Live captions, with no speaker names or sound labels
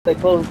Stay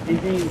close,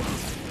 DB.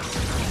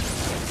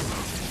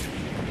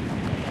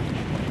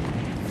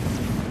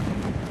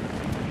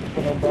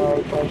 Gonna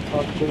die, try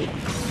toxic.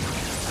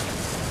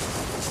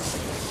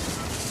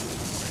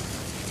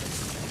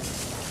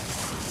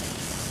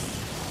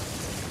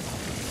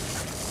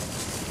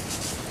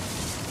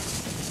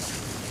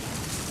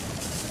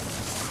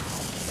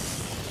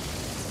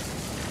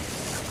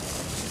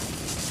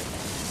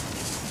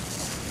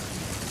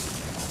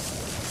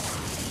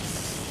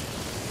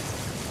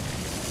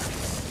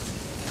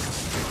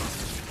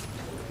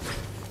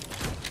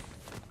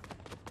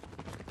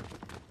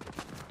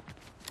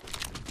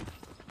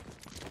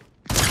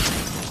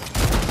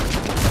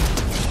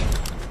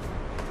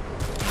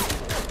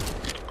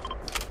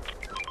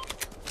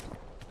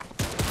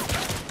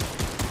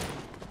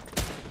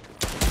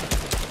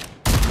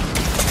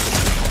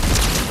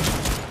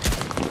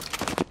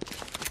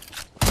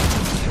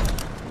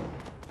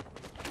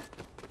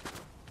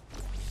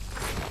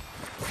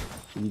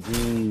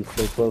 GG,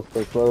 stay close,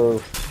 stay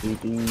close.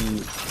 GG.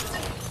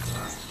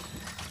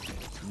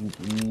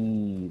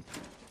 GG.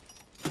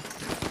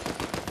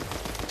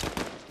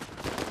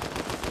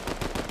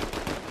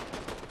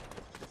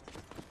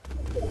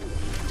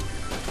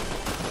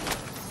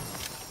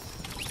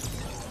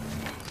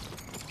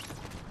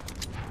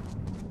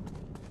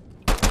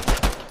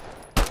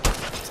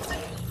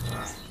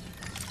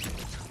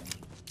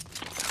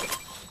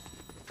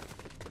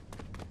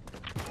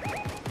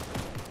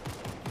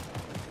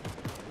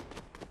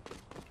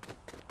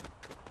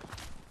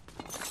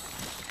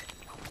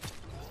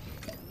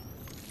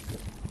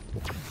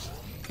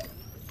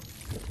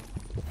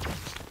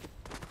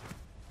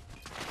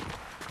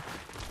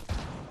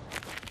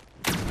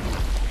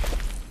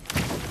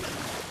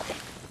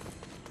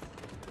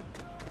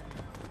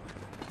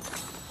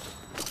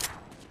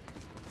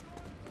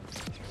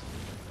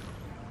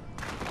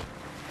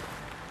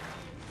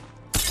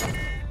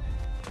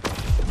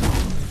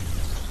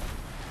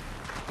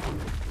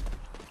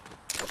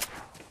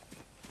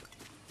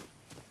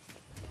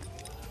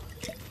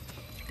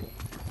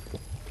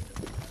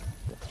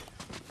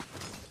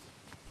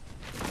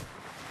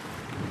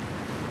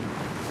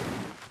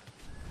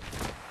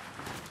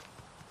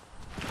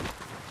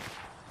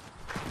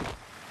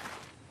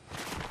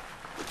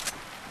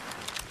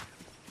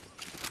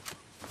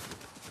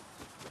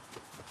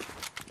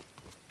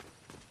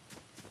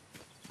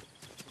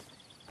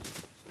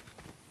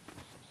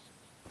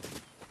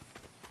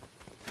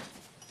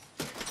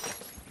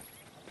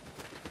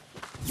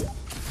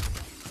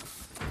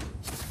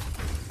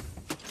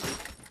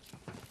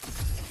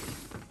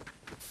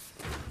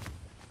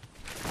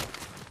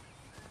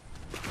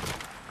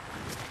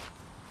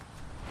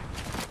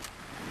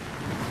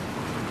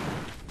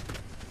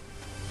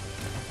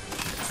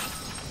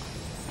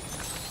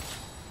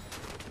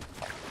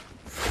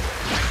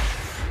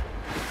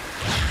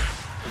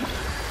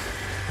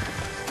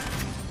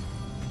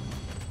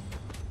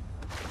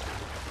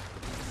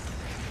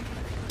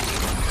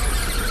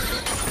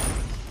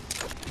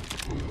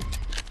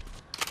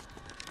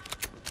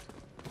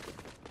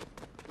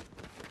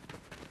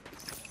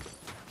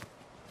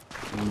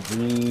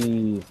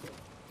 GG.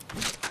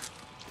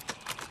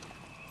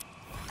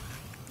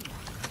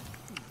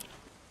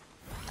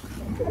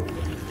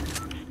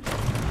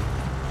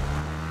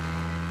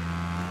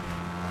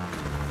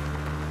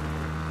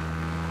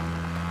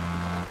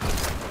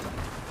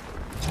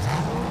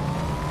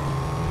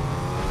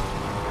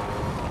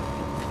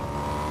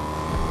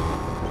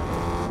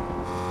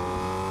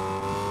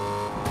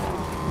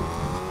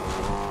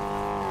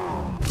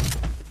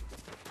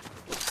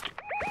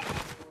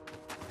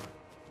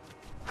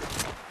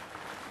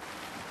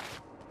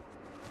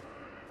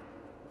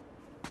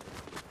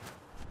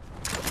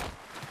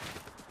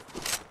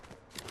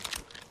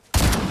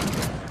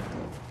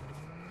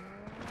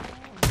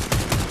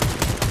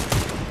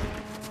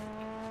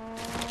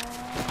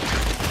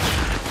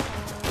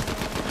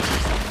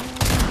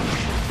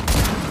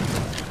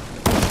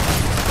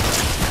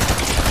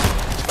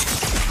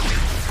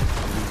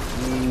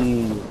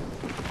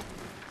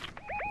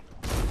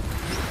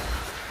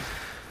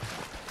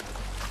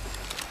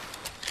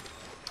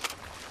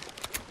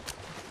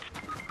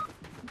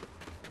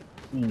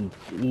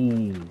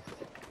 Jeez.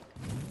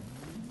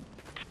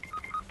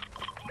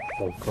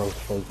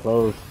 Stay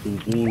close,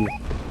 GG.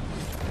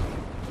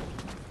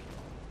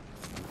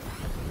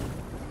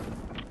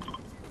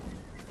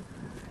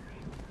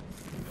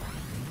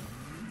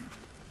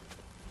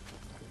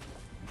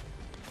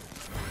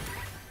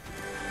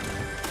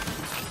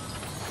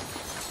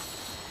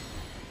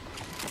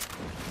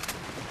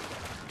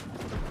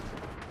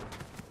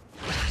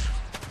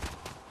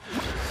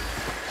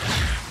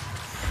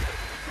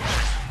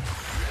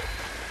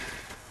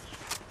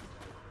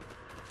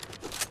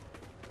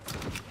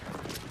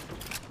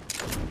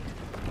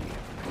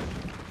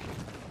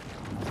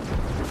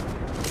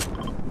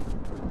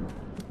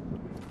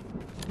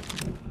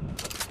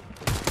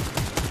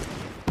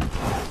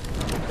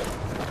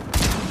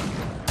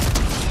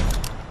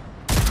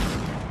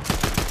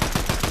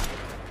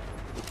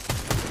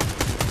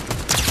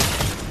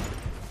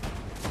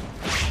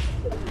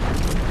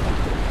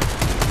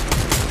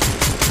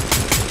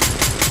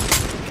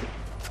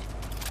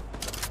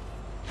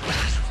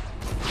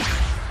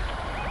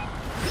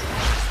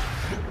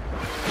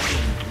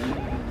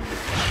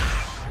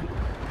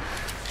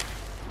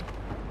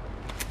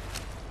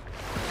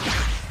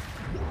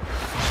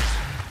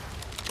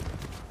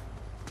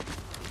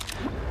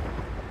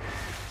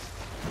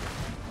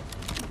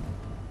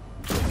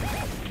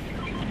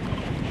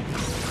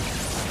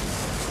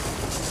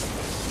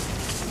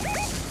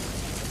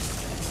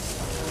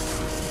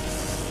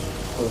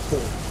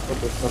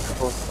 What the fuck is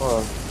going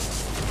on?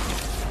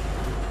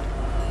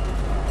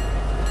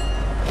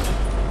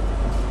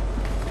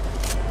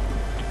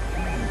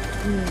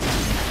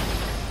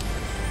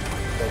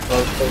 Stay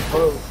close, stay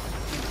close.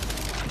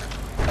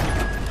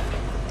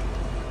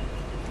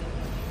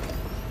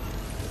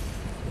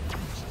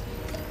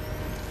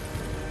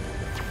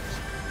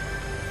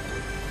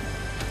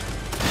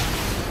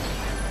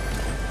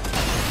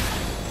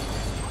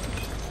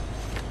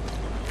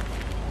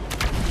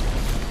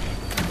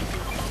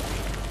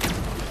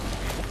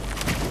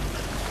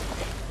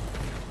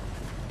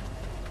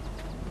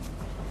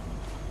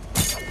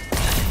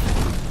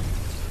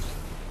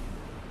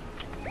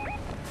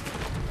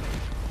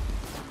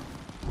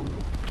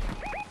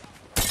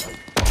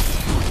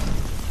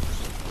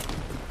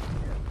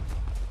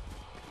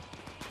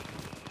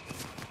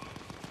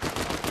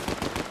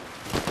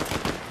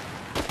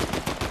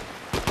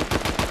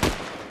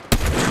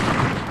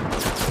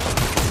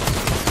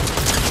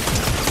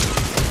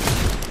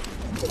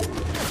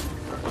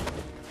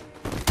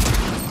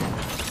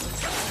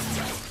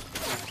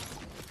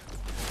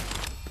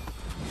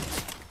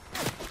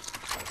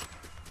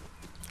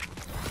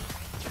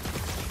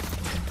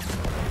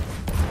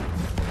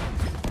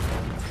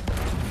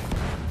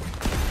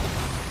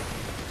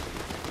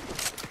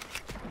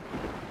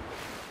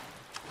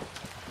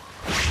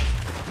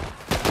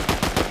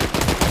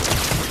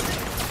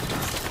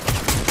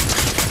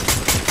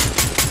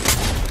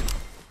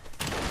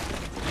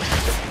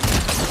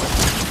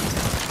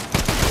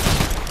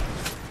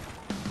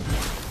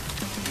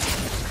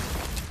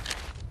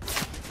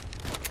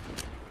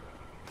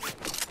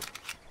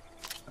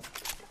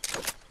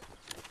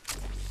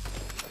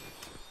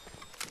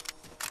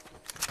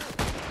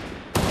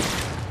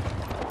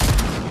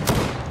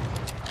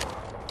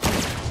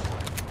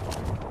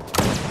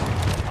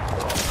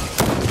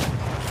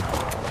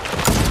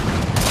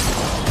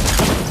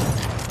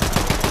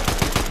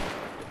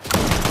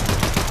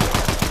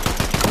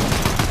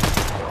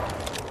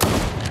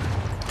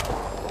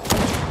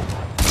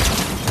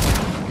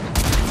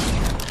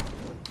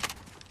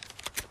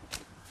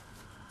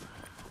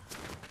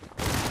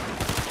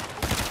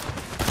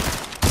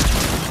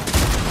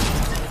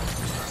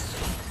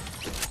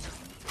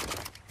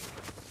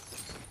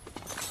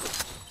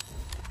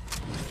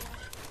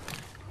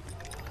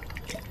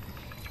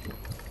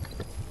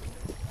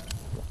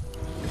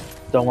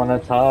 Don't wanna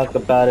talk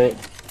about it.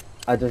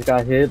 I just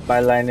got hit by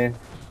lightning.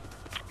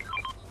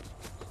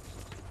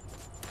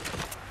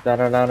 Da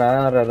da da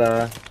da da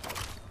da.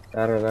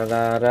 Da da da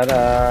da da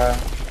da.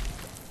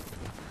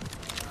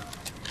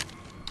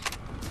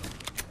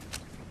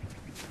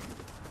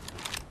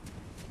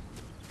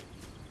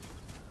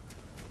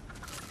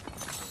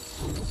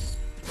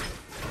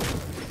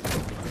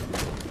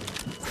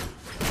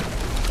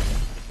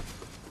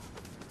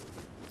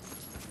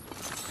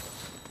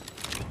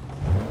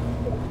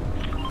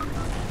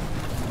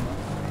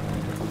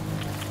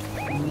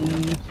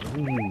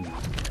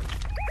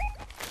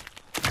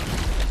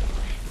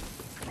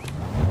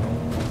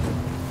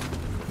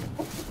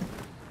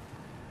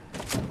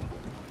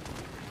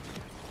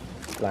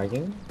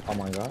 Lagging? Oh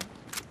my god.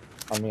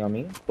 On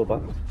me, full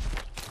box.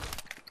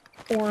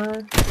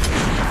 Or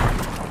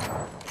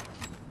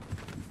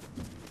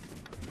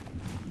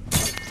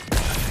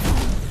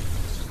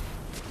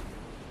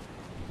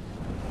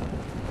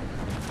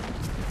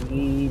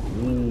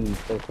GG.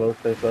 So close,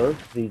 so close.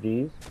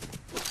 GG's.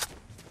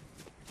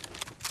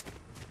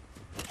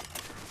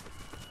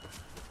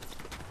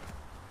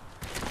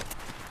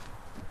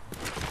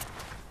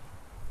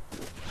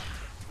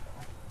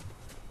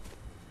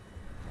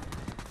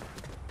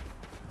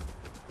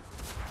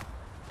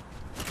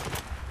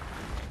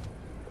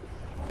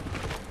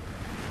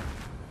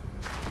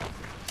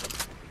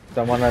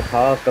 Don't wanna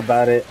talk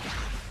about it.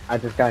 I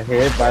just got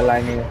hit by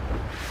lightning.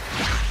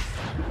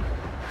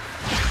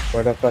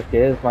 Where the fuck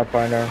is my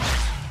partner?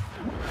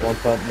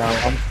 What's up now?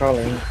 I'm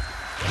crawling.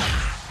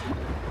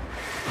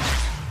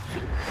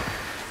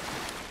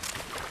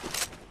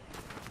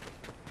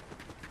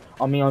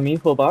 On me,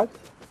 full box.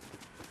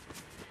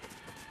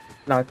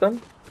 Knocked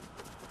him.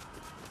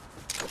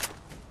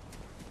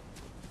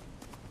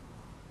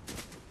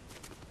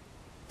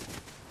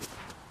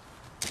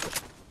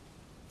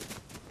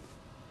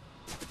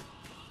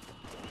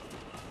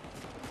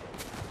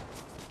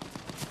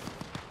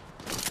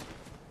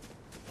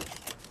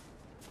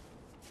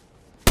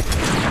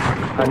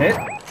 On it.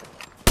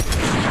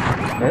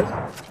 Miss.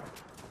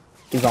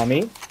 He's on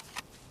me.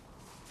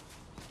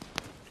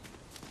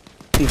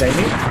 He's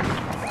aiming.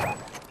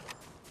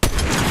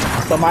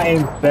 So my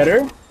aim's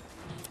better.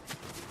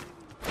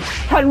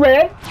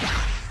 100!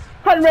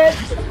 100!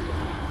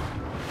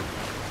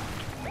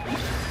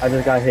 I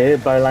just got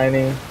hit by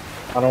lightning.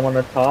 I don't want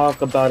to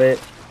talk about it.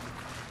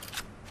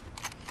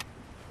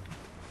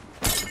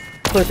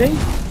 Pushing.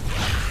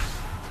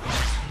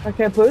 I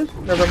can't push.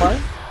 Never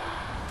mind.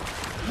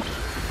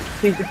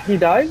 He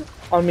died.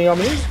 On me,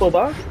 full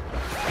box.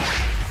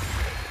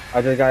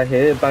 I just got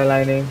hit by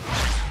lightning.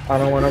 I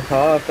don't want to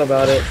talk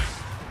about it.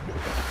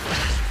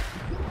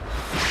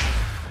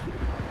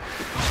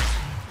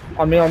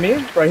 On me,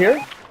 right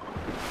here.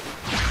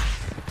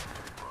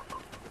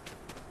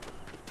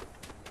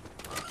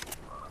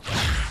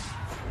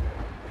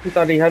 He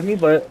thought he had me,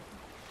 but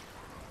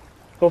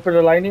go for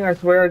the lightning. I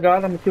swear to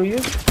God, I'm gonna kill you.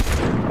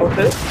 Oh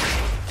shit.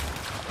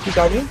 He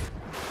got me.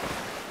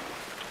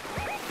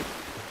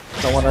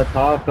 Don't wanna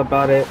talk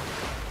about it.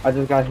 I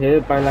just got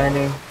hit by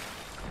lightning.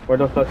 Where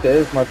the fuck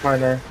is my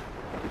partner?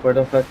 Where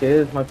the fuck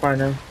is my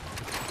partner?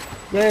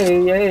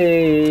 Yay,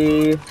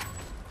 yay.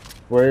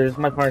 Where's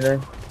my partner?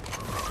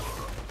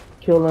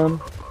 Kill him.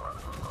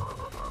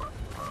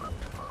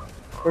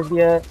 Where's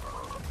he at?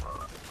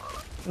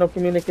 No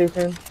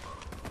communication.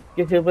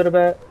 Get hit with a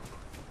bat.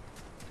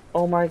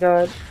 Oh my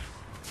god.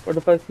 Where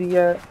the fuck's he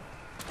at?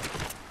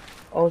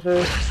 Oh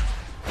shit.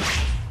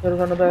 Hit him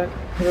on the back.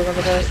 Hit him on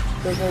the back.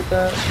 Just like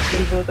that.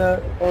 Just like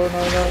that. Oh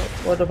no, no.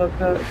 What the fuck's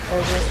that?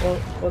 Oh shit. Oh,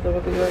 what the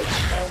fuck is that?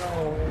 Oh no.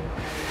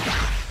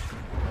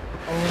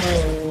 Oh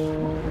no.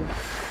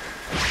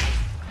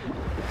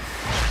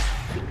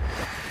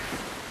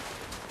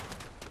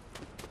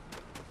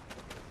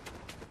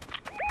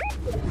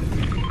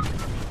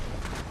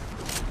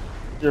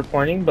 You're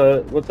pointing,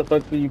 but what the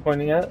fuck are you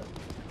pointing at?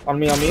 On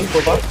me,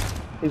 go back.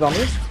 He's on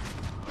me.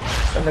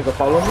 That nigga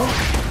follow me.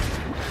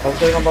 I was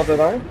saying I'm about to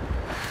die. I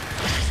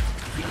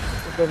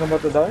was saying I'm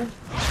about to die.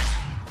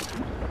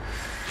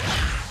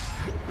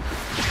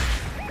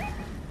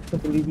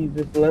 Can't believe he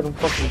just let him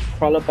fucking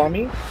crawl up on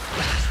me.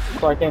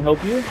 So I can't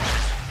help you.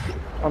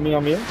 On me.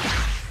 You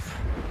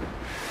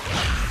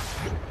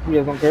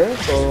guys don't care,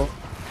 so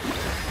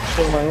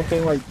doing my own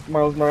thing like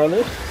Miles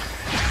Morales.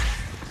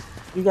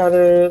 You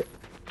gotta,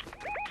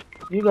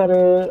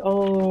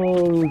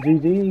 oh,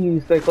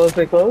 GG, stay close.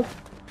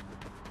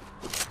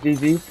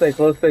 GG, stay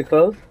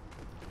close.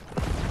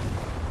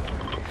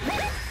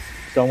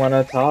 Don't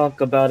wanna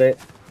talk about it.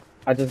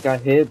 I just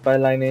got hit by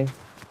lightning.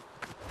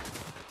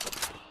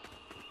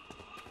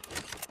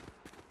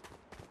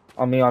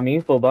 On me,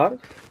 full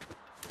box.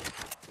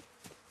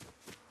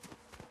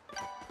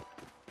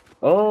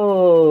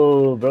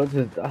 Oh, bro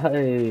just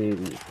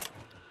died.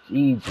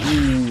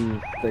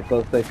 GG, stay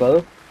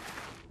close.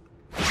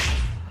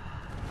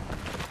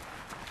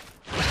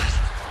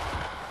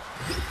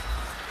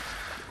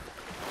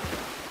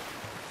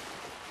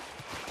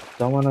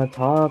 Don't wanna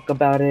talk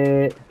about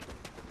it.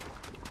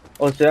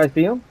 Oh shit, I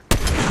see him.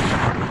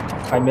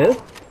 I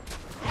missed.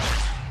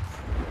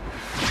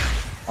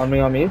 On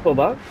me, full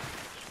box.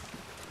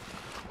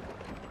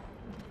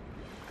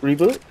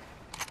 Reboot.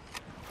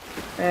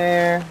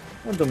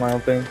 I'll do my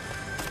own thing.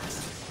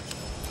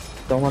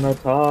 Don't wanna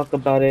talk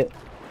about it.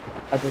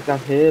 I just got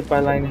hit by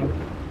lightning.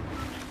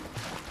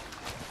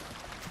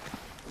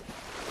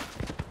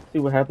 See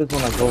what happens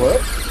when I go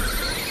up.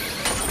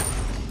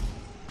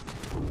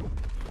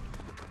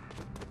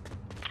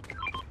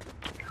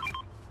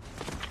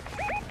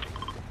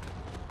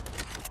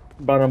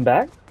 Brought him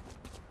back?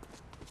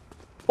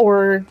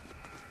 Or...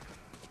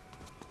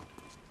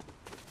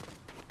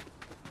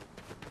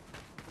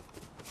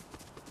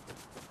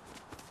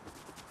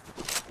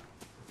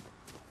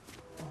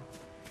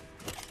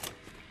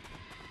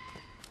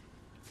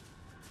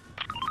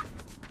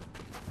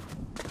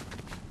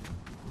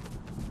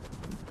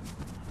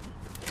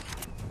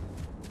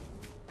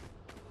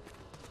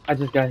 I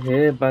just got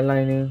hit by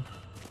lightning.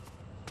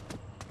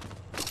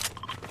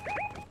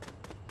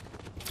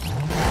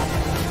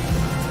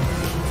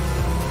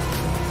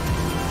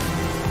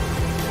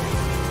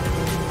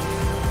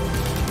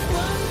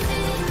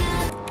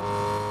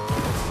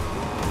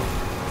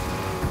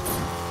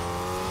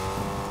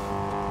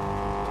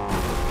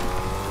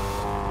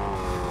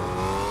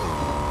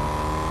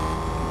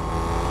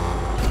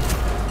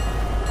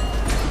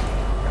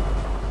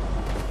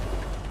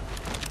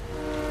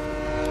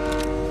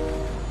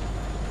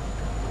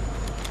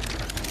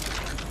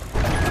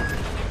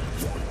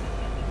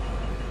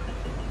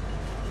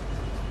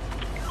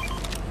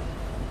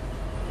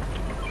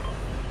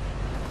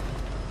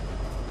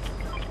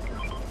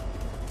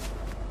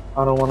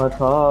 I don't want to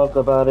talk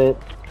about it.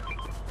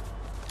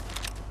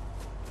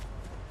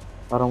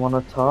 I don't want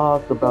to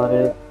talk about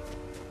it.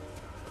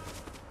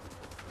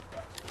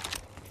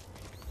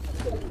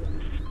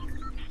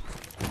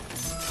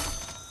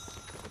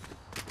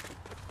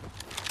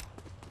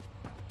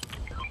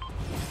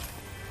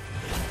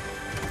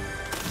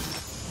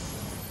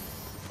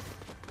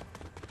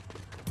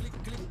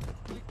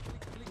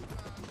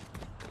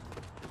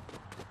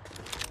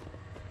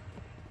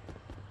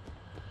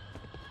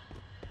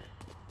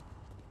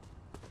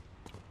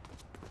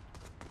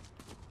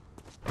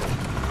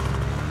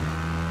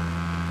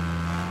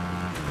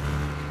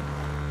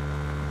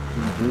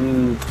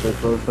 GG, stay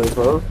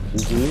close,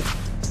 GG.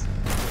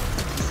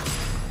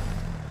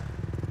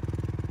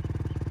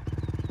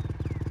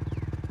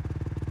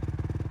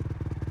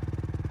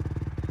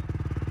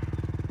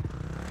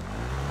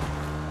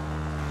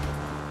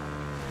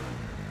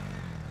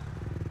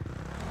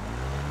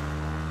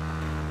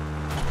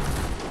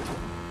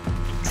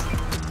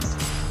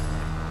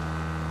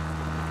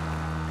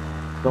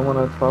 Don't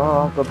wanna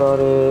talk about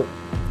it.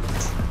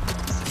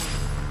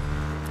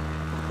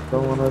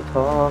 Don't wanna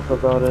talk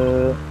about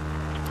it.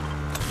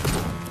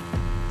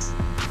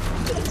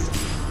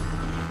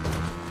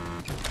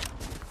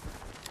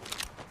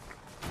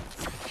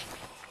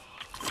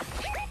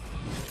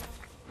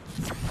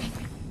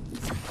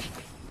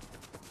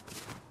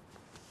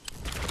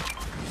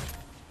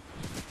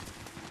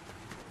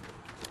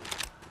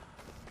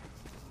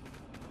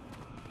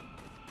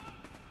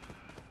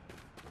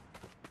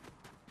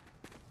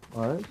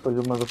 Alright, so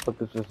you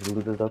motherfuckers just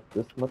looted up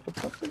this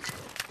motherfucker.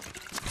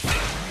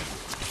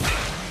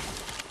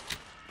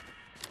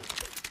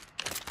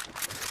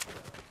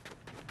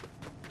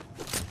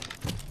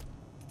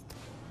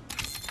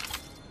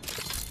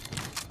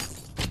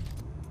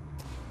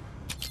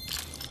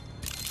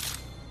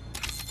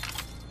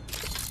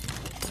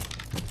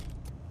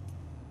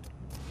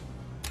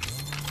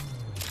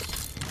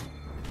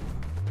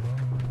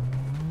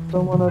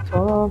 Don't wanna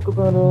talk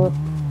about it.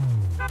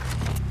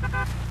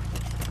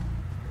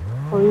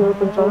 Hurry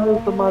up and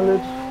charge the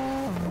mileage.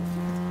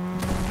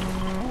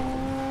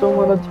 Don't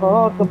wanna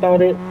talk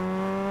about it.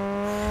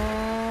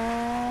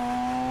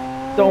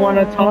 Don't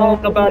wanna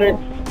talk about it.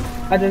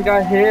 I just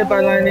got hit by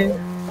lightning.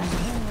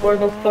 Where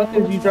the fuck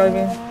is you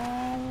driving?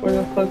 Where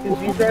the fuck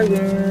is you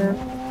driving?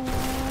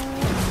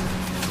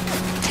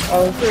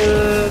 Oh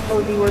shit,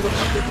 told me where the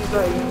fuck is you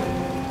driving?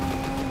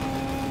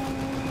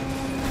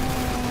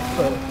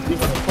 So, you're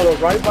gonna pull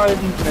up right by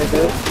these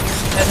niggas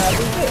and have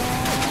a hit.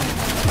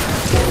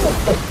 What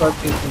the fuck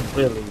is you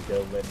really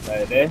doing,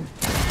 lady?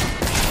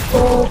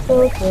 What the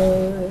fuck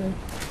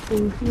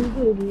is you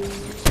really?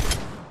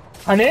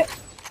 Honey?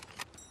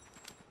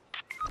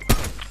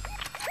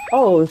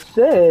 Oh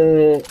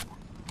shit.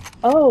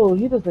 Oh,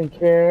 he doesn't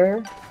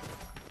care.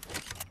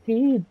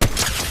 He...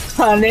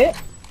 Honey?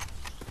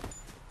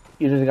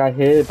 You just got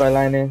hit by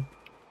lightning.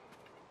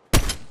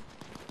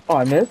 Oh,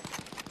 I missed?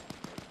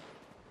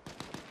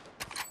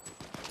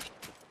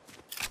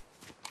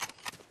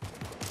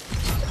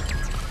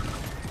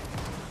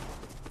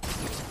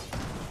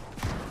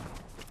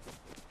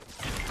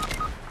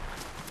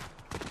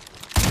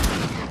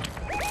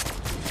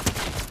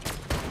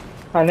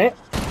 Honey?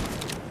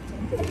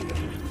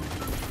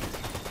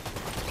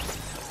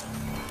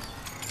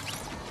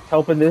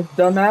 Helping this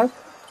dumbass.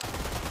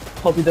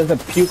 Hope he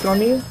doesn't puke on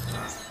me.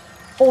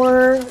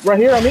 Or right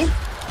here on me.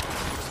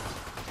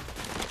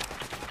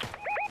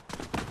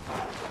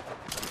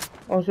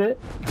 Oh shit.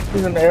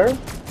 He's in the air.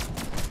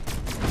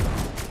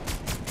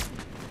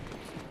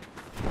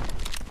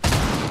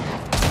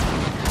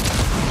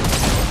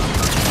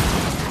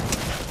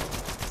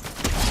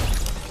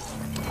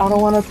 I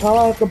don't want to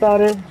talk about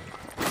it.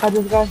 I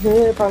just got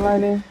hit by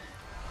lightning.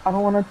 I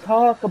don't want to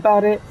talk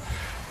about it.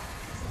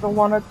 Don't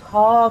want to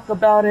talk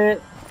about it.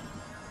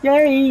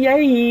 Yay,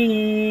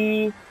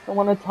 yay. Don't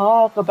want to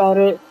talk about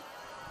it.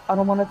 I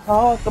don't want to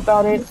talk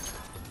about it.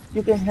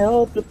 You can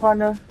help your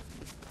partner.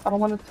 I don't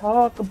want to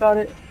talk about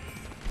it.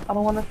 I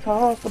don't want to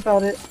talk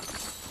about it.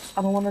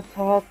 I don't want to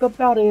talk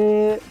about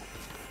it.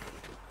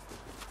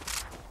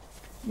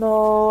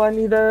 No, I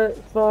need that.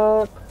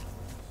 Fuck.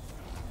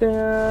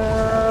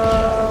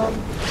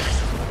 Damn.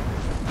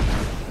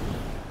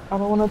 I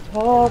don't want to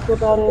talk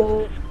about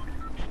it.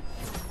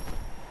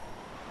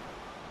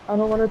 I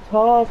don't want to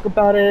talk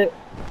about it.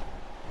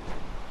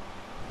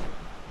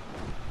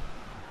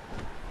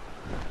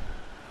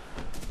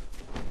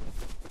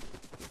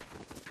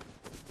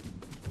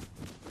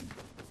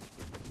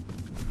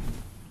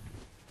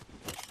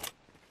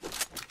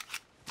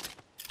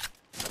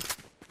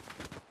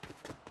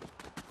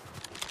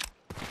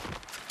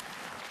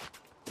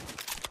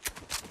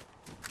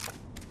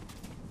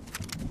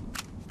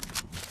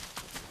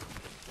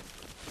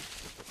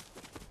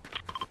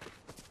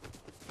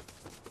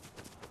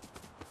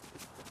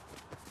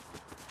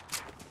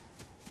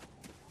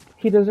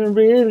 He doesn't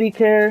really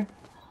care.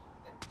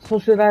 So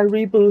should I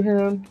reboot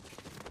him?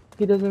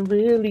 He doesn't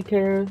really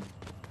care.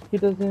 He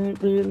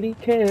doesn't really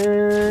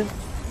care.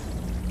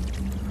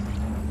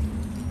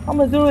 I'm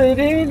gonna do it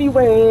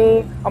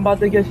anyway. I'm about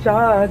to get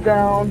shot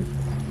down.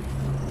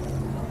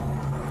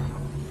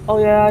 Oh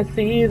yeah, I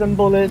see them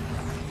bullets.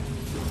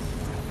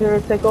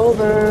 Here, take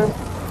over.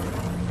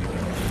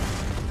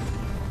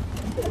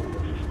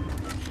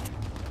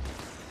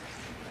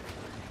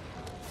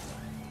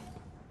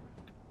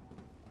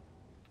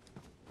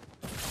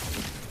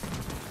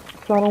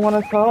 So I don't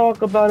want to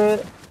talk about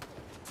it.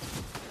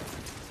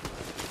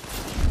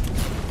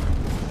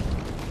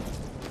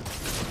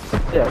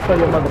 Yeah, tell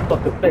your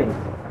motherfucking face.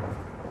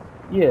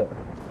 Yeah.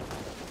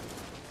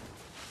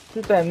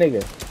 Shoot that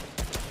nigga.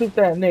 Shoot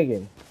that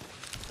nigga.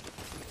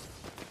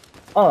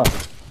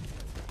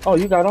 Oh,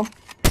 you got him.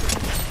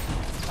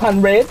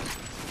 100.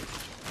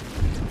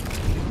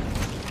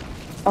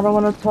 I don't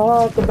want to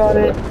talk about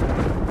it.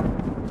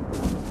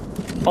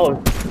 Oh,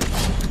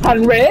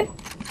 100.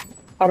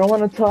 I don't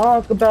want to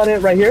talk about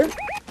it right here.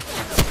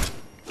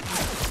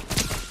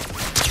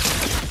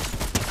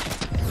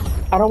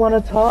 I don't want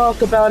to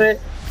talk about it.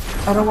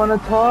 I don't want to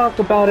talk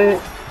about it.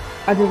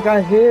 I just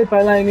got hit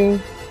by lightning.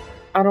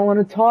 I don't want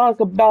to talk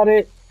about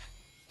it.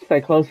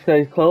 Stay close,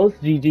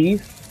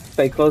 GG's.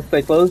 Stay close,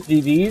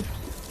 GG's.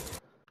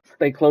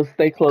 Stay close,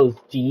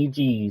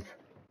 GG's.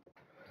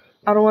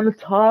 I don't want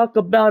to talk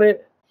about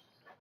it.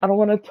 I don't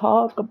want to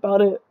talk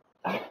about it.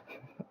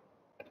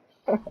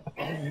 I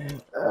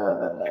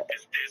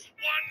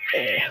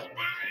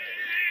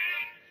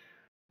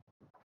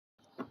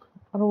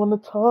don't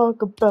want to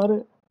talk about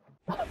it.